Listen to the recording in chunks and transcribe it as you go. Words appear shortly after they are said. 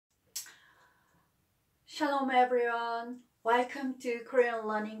Shalom everyone. Welcome to Korean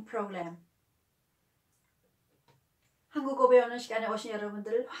Learning Program. 한국어 배우는 시간에 오신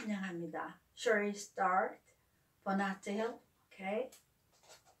여러분들을 환영합니다. Shall we start? Bonatil, okay?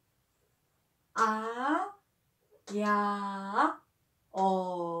 아, 야,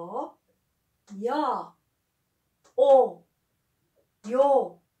 어, 야, 오,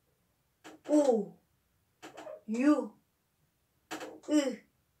 요, 우, 유, 으,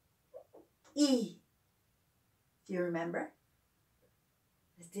 이. Do you remember?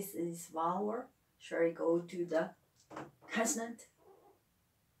 This is vowel. Shall we go to the consonant?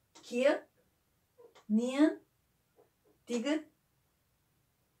 기역, 니은, 디귿,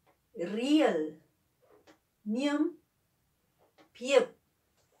 리을, 미음, 비읍,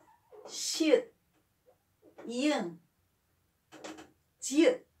 시읒, 이응,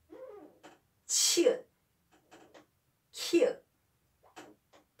 지읒, 치읒, 키읒,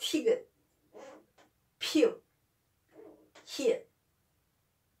 티귿, 피읒, 히읗.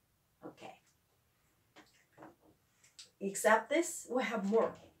 Okay. Except this, we have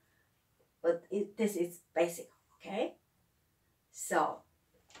more. But this is basic, okay? So,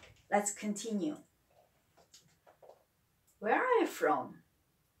 let's continue. Where are you from?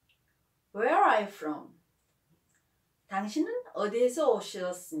 Where are you from? 당신은 어디에서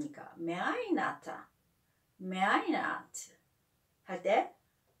오셨습니까? May I not? May I not? 할 때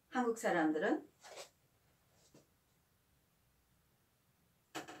한국 사람들은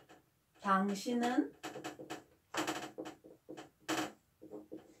당신은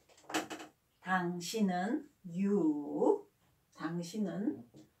you 당신은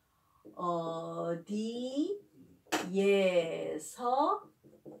어디에서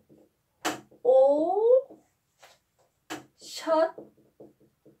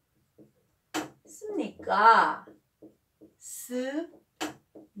오셨습니까?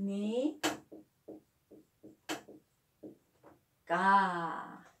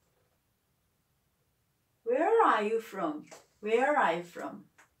 Where are you from? Where are you from?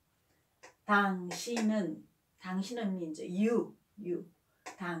 당신은 means you.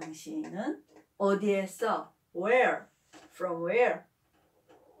 당신은 어디에서? Where? From where?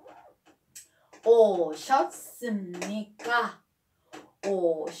 오셨습니까?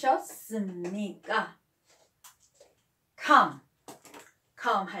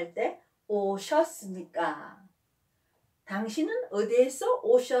 Come 할 때 오셨습니까? 당신은 어디에서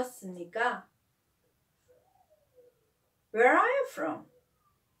오셨습니까? Where are you from?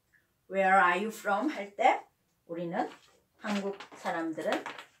 Where are you from? 할 때 우리는 한국 사람들은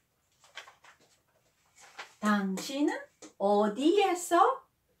당신은 어디에서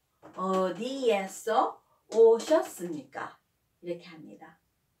오셨습니까? 이렇게 합니다.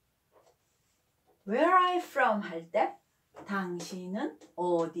 Where are you from? 할 때 당신은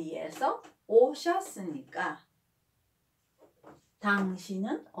어디에서 오셨습니까?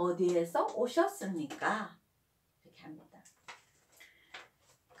 당신은 어디에서 오셨습니까? 이렇게 합니다.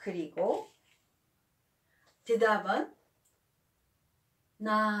 그리고 대답은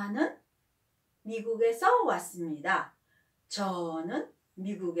나는 미국에서 왔습니다. 저는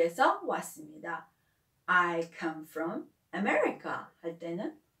미국에서 왔습니다. I come from America 할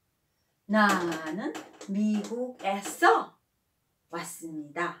때는 나는 미국에서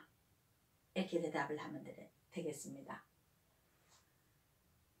왔습니다. 이렇게 대답을 하면 되겠습니다.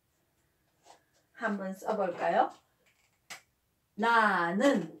 한번 써볼까요?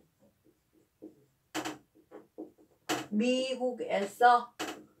 나는 미국에서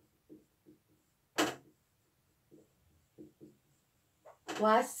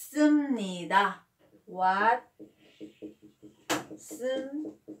왔습니다.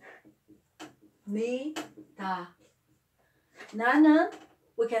 나는,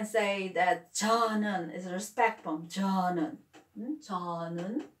 we can say that 저는 is a respect form. 저는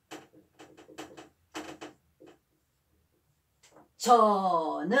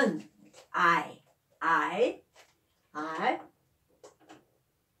I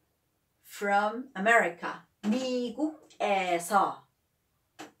from America 미국에서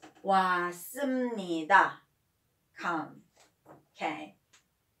왔습니다. Come. Okay.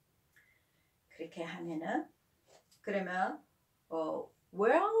 그렇게 하면은 그러면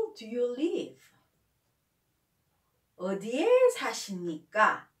where do you live? 어디에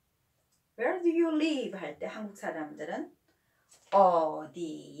사십니까? Where do you live? 할 때 한국 사람들은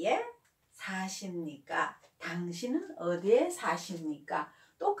어디에 사십니까? 당신은 어디에 사십니까?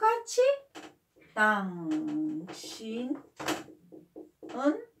 똑같이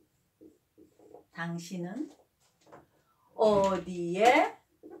당신은 어디에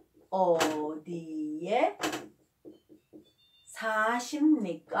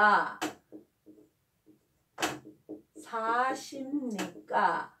사십니까?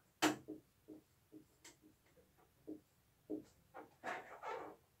 사십니까?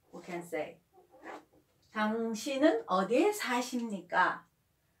 We can say 당신은 어디에 사십니까?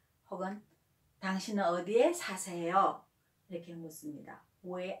 혹은 당신은 어디에 사세요? 이렇게 묻습니다.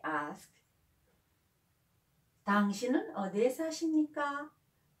 We ask 당신은 어디에 사십니까?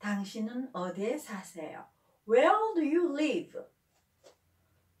 당신은 어디에 사세요? Where do you live?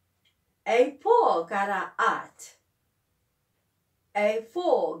 A4가 at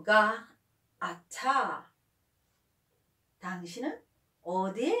A4가 아타 당신은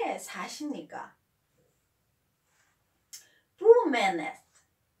어디에 사십니까? 2 minutes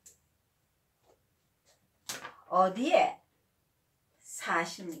어디에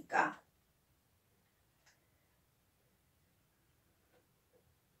사십니까?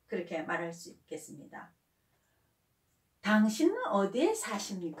 그렇게 말할 수 있겠습니다. 당신은 어디에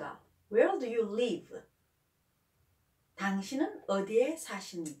사십니까? Where do you live? 당신은 어디에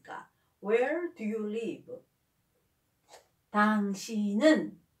사십니까? Where do you live?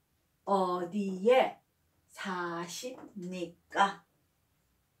 당신은 어디에 사십니까?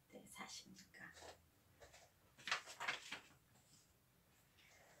 네, 사십니까?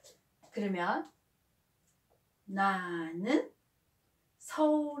 그러면 나는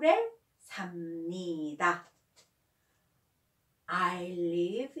서울에 삽니다. I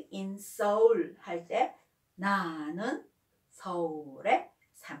live in Seoul 할 때 나는 서울에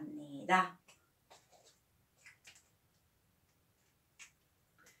삽니다.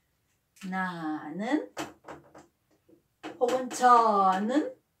 나는 혹은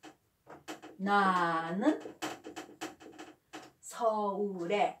저는 나는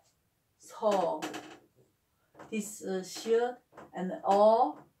서울에 this should and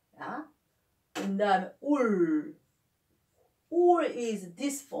그 다음에 울 is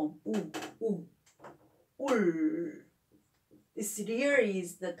this form 울 this here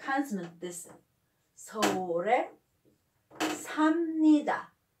is the consonant this 서울에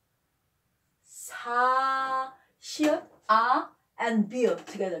삽니다. should and beer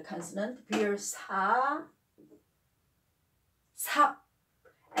together consonant beer 삽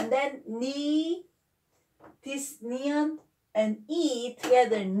and then ni this nion and e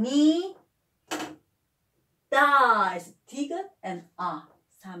together ni da is di귿 and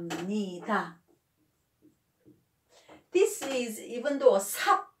삽니다. This is even though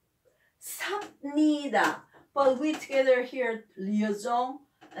삽니다 but we together here liaison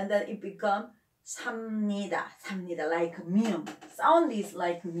and then it become 삽니다 like mium sound is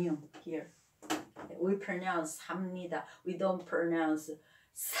like mium here. We pronounce 삽니다. We don't pronounce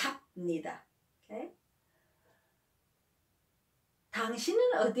삽니다. Okay?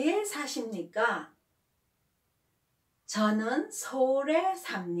 당신은 어디에 사십니까? 저는 서울에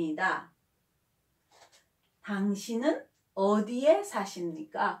삽니다. 당신은 어디에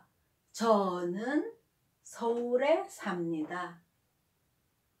사십니까? 저는 서울에 삽니다.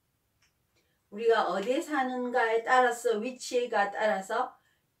 우리가 어디에 사는가에 따라서 위치가 따라서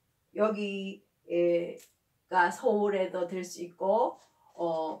여기가 서울에도 될 수 있고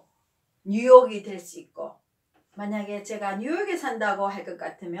뉴욕이 될 수 있고 만약에 제가 뉴욕에 산다고 할 것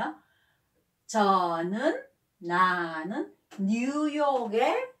같으면 나는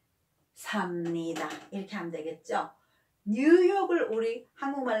뉴욕에 삽니다. 이렇게 하면 되겠죠. 뉴욕을 우리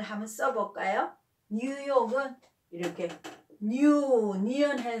한국말로 한번 써볼까요? 뉴욕은 이렇게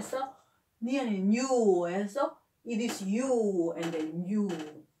니은해서 니은이 뉴해서 it is you and then you.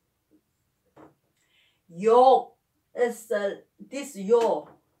 욕 is this yo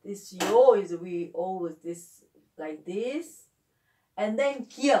is we always this like this and then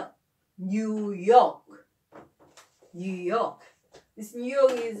기억 New York. This New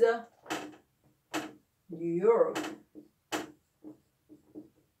York is New York.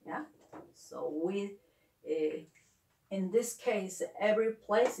 Yeah. So we in this case every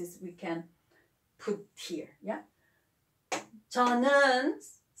places we can put here. Yeah. 저는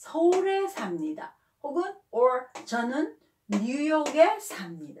서울에 삽니다. 혹은 or 저는 뉴욕에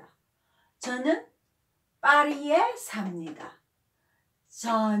삽니다. 저는 파리에 삽니다.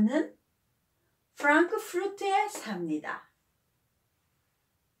 저는 프랑크푸르트에 삽니다.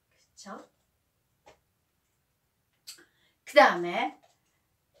 그렇죠? 그 다음에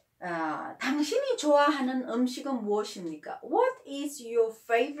당신이 좋아하는 음식은 무엇입니까? What is your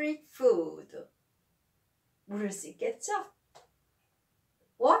favorite food? 물을 수 있겠죠?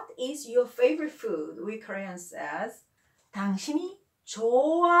 What is your favorite food? We Korean says 당신이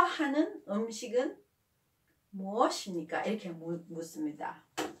좋아하는 음식은 무엇입니까? 이렇게 묻습니다.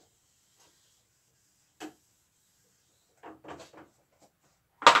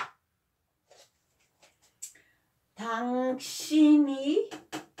 당신이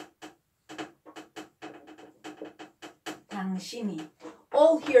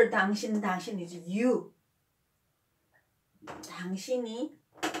all here 당신 is you. 당신이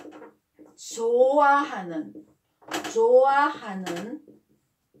좋아하는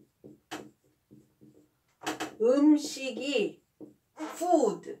음식이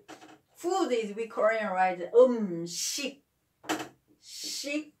food is we Korean right?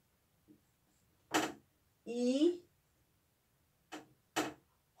 식이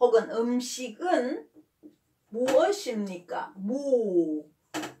혹은 음식은 무엇입니까? 무엇입니까?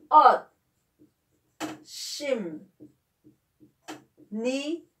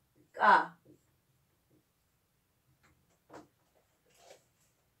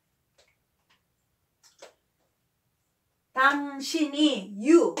 당신이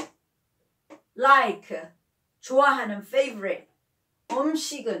you like 좋아하는 favorite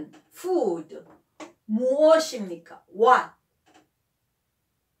음식은 food 무엇입니까? What?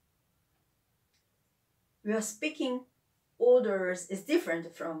 We are speaking orders is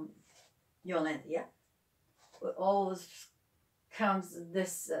different from Yolanda, yeah? It always comes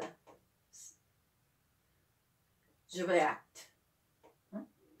this Juliet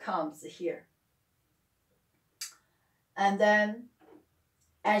comes here. And then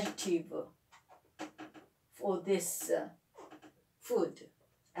adjective for this food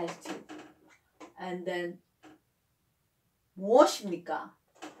adjective. And then 무엇입니까?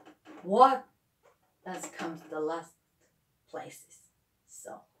 What? That comes the last places.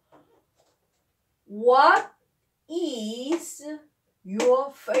 So what is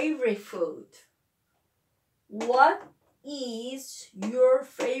your favorite food? What is your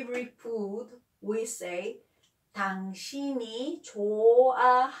favorite food? We say 당신이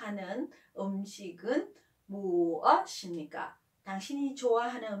좋아하는 음식은 무엇입니까? 당신이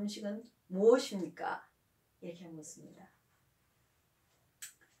좋아하는 음식은 무엇입니까? 이렇게 묻습니다.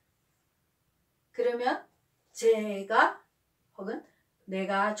 그러면 제가 혹은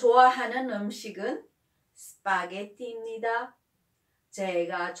내가 좋아하는 음식은 스파게티입니다.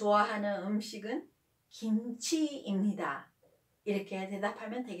 제가 좋아하는 음식은 김치입니다. 이렇게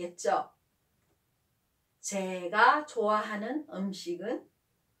대답하면 되겠죠? 제가 좋아하는 음식은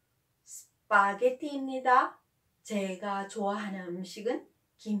스파게티입니다. 제가 좋아하는 음식은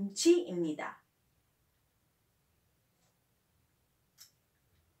김치입니다.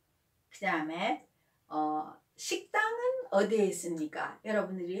 그 다음에 식당은 어디에 있습니까?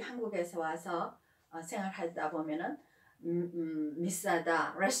 여러분들이 한국에서 와서 생활하다 보면은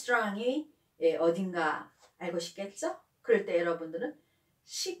비싸다 레스토랑이 어딘가 알고 싶겠죠? 그럴 때 여러분들은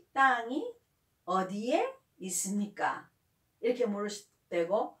식당이 어디에 있습니까? 이렇게 물으실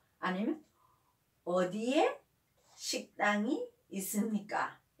때고 아니면 어디에 식당이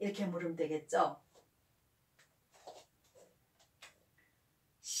있습니까? 이렇게 물으면 되겠죠?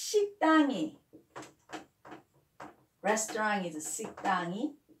 식당이 레스토랑이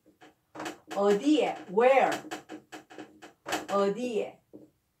식당이 어디에 where 어디에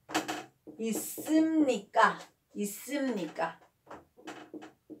있습니까?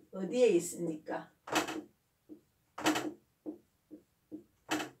 어디에 있습니까?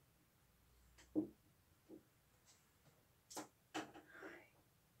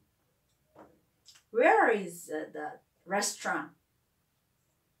 Where is the restaurant?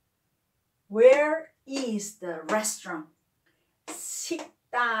 Where is the restaurant?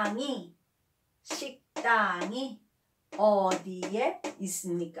 식당이 어디에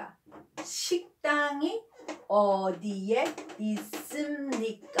있습니까? 식당이 어디에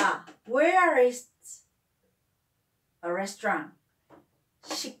있습니까? Where is a restaurant?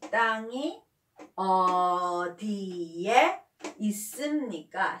 식당이 어디에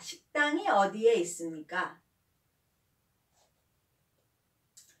있습니까? 식당이 어디에 있습니까?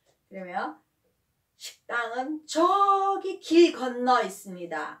 그러면 식당은 저기 길 건너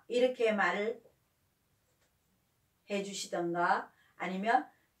있습니다. 이렇게 말을 해주시던가 아니면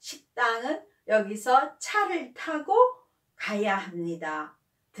식당은 여기서 차를 타고 가야 합니다.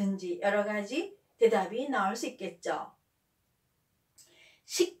 든지 여러 가지 대답이 나올 수 있겠죠.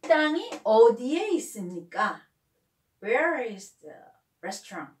 식당이 어디에 있습니까? Where is the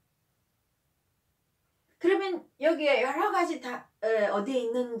restaurant? 그러면 여기에 여러 가지 다 어디에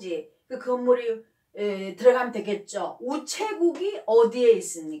있는지 그 건물이 들어가면 되겠죠. 우체국이 어디에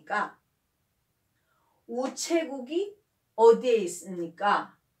있습니까? 우체국이 어디에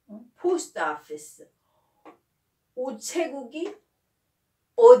있습니까? 포스트 오피스. 우체국이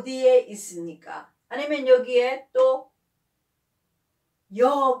어디에 있습니까? 아니면 여기에 또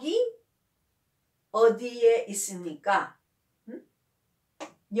여기 어디에 있습니까?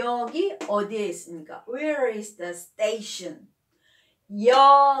 여기 어디에 있습니까? Where is the station?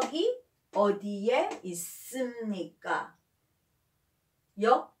 여기 어디에 있습니까?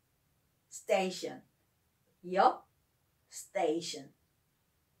 역 station. 역 station.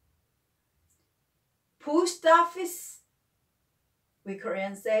 Post office. We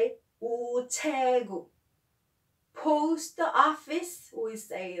Korean say 우체국. Post office. We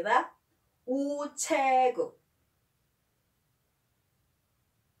say that. 우체국.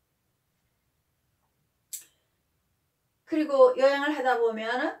 그리고 여행을 하다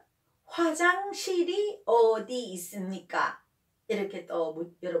보면은 화장실이 어디 있습니까? 이렇게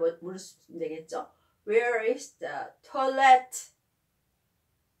또 여러분 물으시면 되겠죠? Where is the toilet?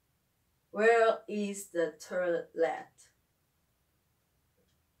 Where is the toilet?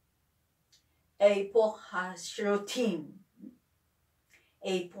 A for 하시루팀.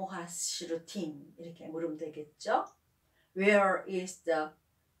 A for 하시루팀. 이렇게 물으면 되겠죠? Where is the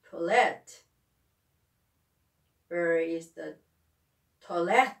toilet? Where is the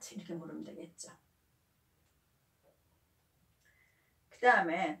toilet? 이렇게 물으면 되겠죠. 그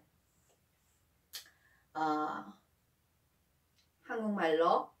다음에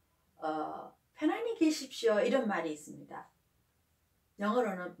한국말로 편안히 계십시오 이런 말이 있습니다.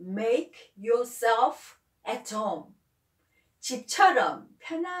 영어로는 make yourself at home. 집처럼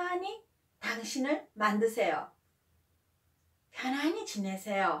편안히 당신을 만드세요. 편안히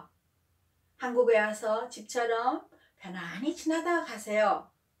지내세요. 한국에 와서 집처럼 편안히 지나다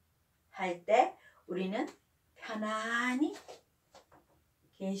가세요. 할 때 우리는 편안히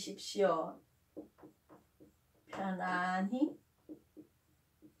계십시오. 편안히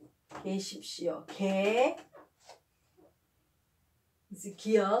계십시오. 개 is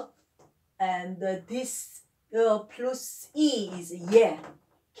기억 and this plus e is 예.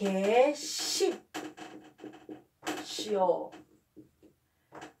 계십시오.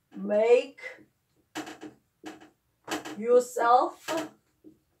 Make yourself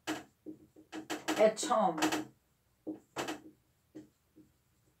at home.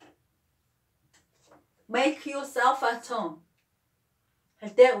 Make yourself at home.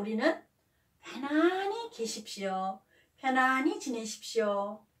 할 때 우리는 편안히 계십시오. 편안히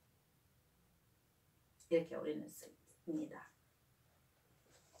지내십시오. 이렇게 우리는 씁니다.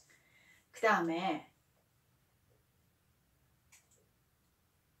 그 다음에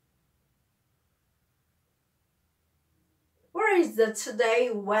What is the today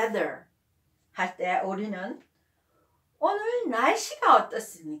weather? 할 때 우리는 오늘 날씨가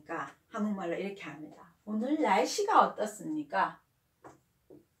어떻습니까? 한국말로 이렇게 합니다. 오늘 날씨가 어떻습니까?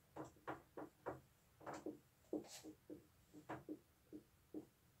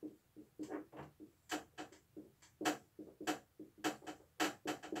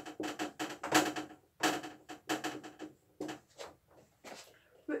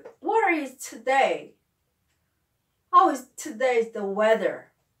 What is today? How is today the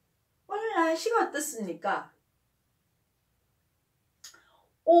weather? 오늘 날씨가 어떻습니까?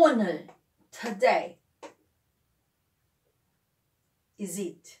 오늘, today. Is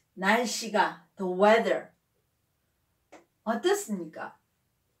it? 날씨가, the weather. 어떻습니까?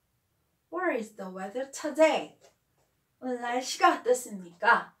 What is the weather today? 오늘 날씨가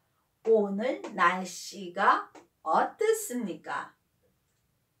어떻습니까? 오늘 날씨가 어떻습니까?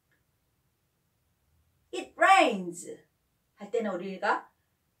 It rains. 할 때는 우리가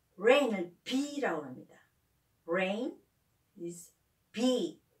rain을 B라고 합니다. Rain is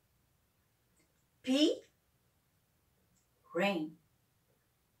B. B, rain.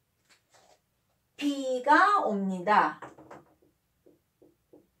 비가 옵니다.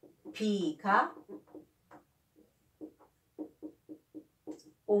 비가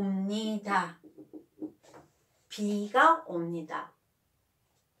옵니다. 비가 옵니다.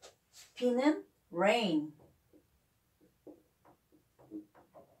 비는 rain.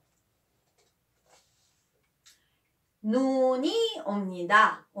 눈이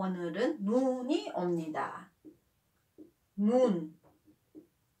옵니다. 오늘은 눈이 옵니다. 눈.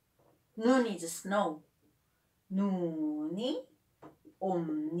 눈 is snow. 눈이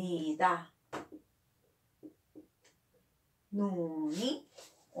옵니다. 눈이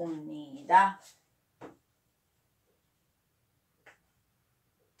옵니다.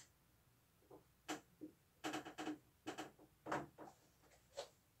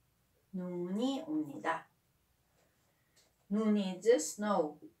 눈이 옵니다. 눈 is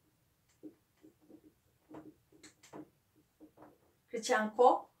snow. 그렇지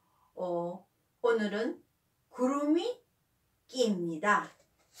않고 오늘은 구름이 낍니다.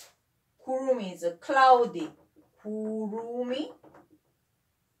 구름이 is cloudy. 구름이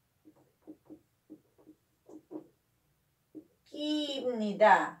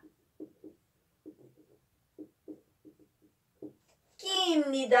끼입니다.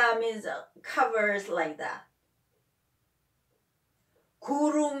 끼입니다 means covers like that.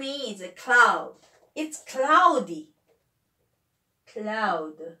 구름이 is cloud. It's cloudy.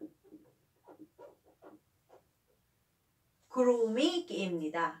 cloud. 구름이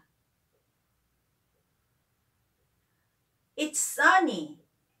끼입니다. It's sunny.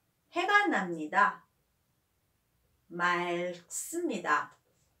 해가 납니다. 맑습니다.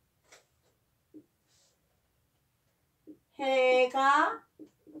 해가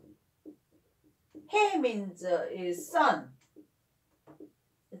해 means is sun.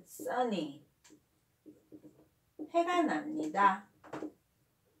 It's sunny. 해가 납니다.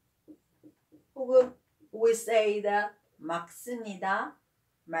 혹은 we say that 맑습니다.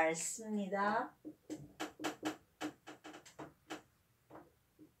 맑습니다.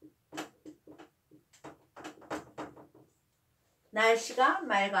 날씨가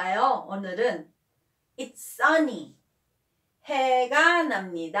맑아요. 오늘은 It's sunny. 해가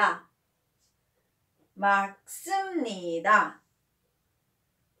납니다. 맑습니다.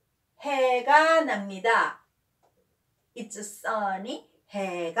 해가 납니다. It's sunny.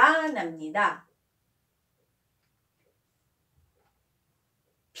 해가 납니다.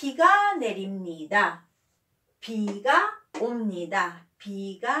 비가 내립니다. 비가 옵니다.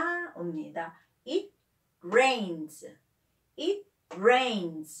 비가 옵니다. It rains. It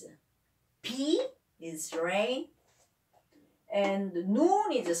rains. 비 is rain. And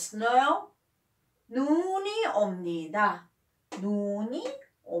눈 is snow. 눈이 옵니다. 눈이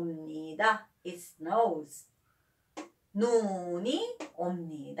옵니다. It snows. 눈이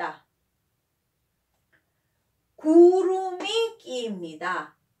옵니다. 구름이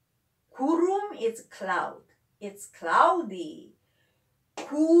끼입니다. 구름 is cloud. It's cloudy.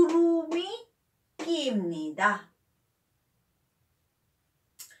 구름이 끼입니다.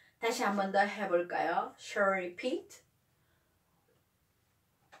 다시 한 번 더 해볼까요? Shall I repeat?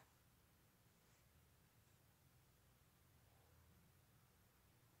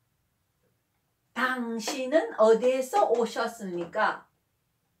 당신은 어디에서 오셨습니까?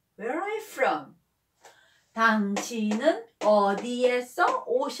 Where are you from? 당신은 어디에서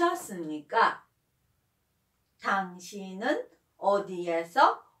오셨습니까? 당신은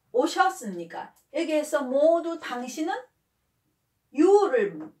어디에서 오셨습니까? 여기에서 모두 당신은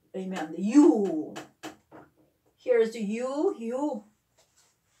you를 의미합니다. you. Here's you.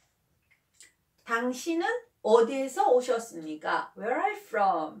 당신은 어디에서 오셨습니까? Where are you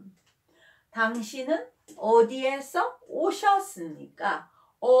from? 당신은 어디에서 오셨습니까?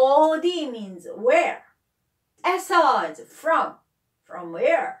 어디 means where. 에서 is from. From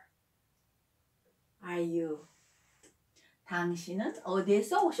where are you? 당신은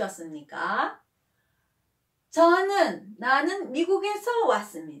어디에서 오셨습니까? 나는 미국에서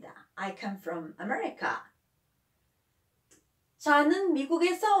왔습니다. I come from America. 저는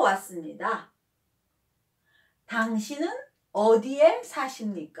미국에서 왔습니다. 당신은 어디에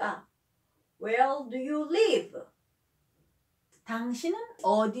사십니까? Where do you live? 당신은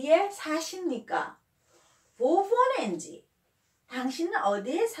어디에 사십니까? Wo wohnen Sie? 당신은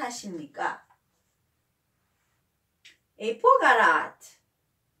어디에 사십니까? 에포가랏.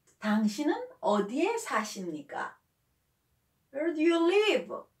 당신은 어디에 사십니까? Where do you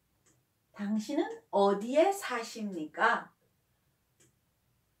live? 당신은 어디에 사십니까?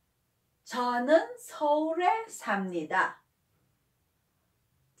 저는 서울에 삽니다.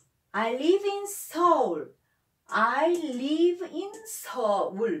 I live in Seoul. I live in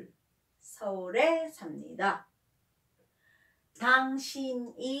서울. 서울에 삽니다.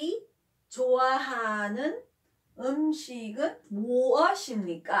 당신이 좋아하는 음식은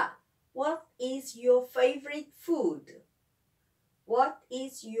무엇입니까? What is your favorite food? What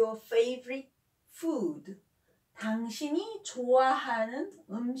is your favorite food? 당신이 좋아하는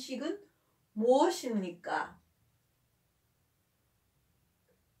음식은 무엇입니까?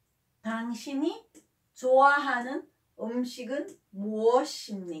 당신이 좋아하는 음식은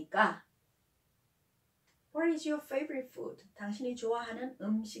무엇입니까? What is your favorite food? 당신이 좋아하는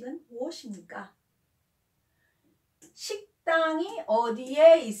음식은 무엇입니까? 식당이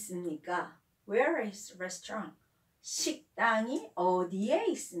어디에 있습니까? Where is restaurant? 식당이 어디에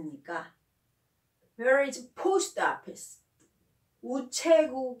있습니까? Where is post office?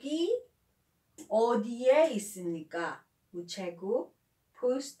 우체국이 어디에 있습니까? 우체국,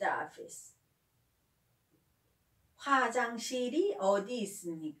 post office. 화장실이 어디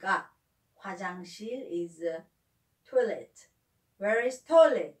있습니까? 화장실 is toilet. Where is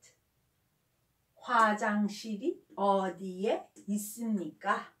toilet? 화장실이 어디에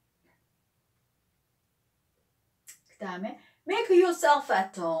있습니까? 그 다음에 Make yourself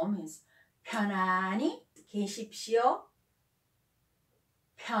at home is 편안히 계십시오.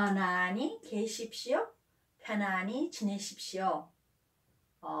 편안히 계십시오. 편안히 지내십시오.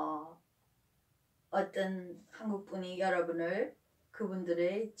 어떤 한국분이 여러분을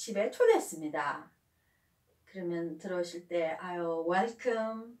그분들의 집에 초대했습니다. 그러면 들어오실 때 아유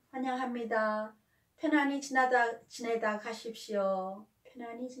웰컴 환영합니다. 편안히 지내다 가십시오.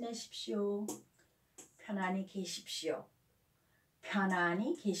 편안히 지내십시오. 편안히 계십시오.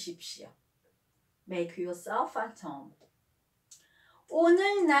 편안히 계십시오. Make yourself at home.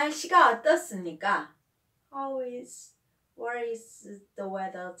 오늘 날씨가 어떻습니까? What is the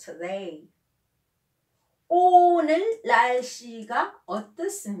weather today? 오늘 날씨가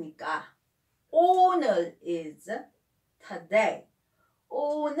어떻습니까? 오늘 is today.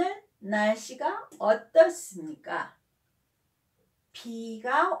 오늘 날씨가 어떻습니까?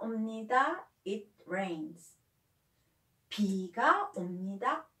 비가 옵니다. It rains. 비가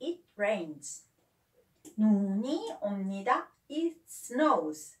옵니다. It rains. 눈이 옵니다. It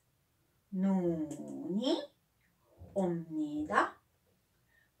snows. 눈이 옵니다.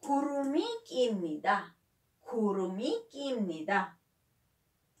 구름이 낍니다. 구름이 낍니다.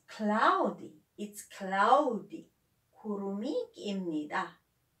 Cloudy. It's cloudy. 구름이 낍니다.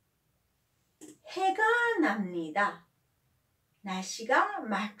 해가 납니다. 날씨가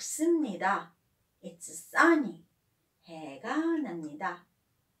맑습니다. It's sunny. 해가 납니다.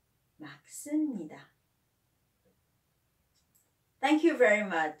 맑습니다. Thank you very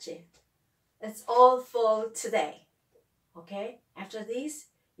much. That's all for today. Okay? After this,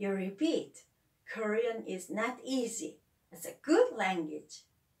 you repeat. Korean is not easy. It's a good language.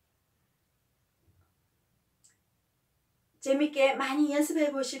 재밌게 많이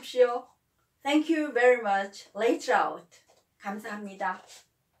연습해 보십시오. Thank you very much. Later out. 감사합니다.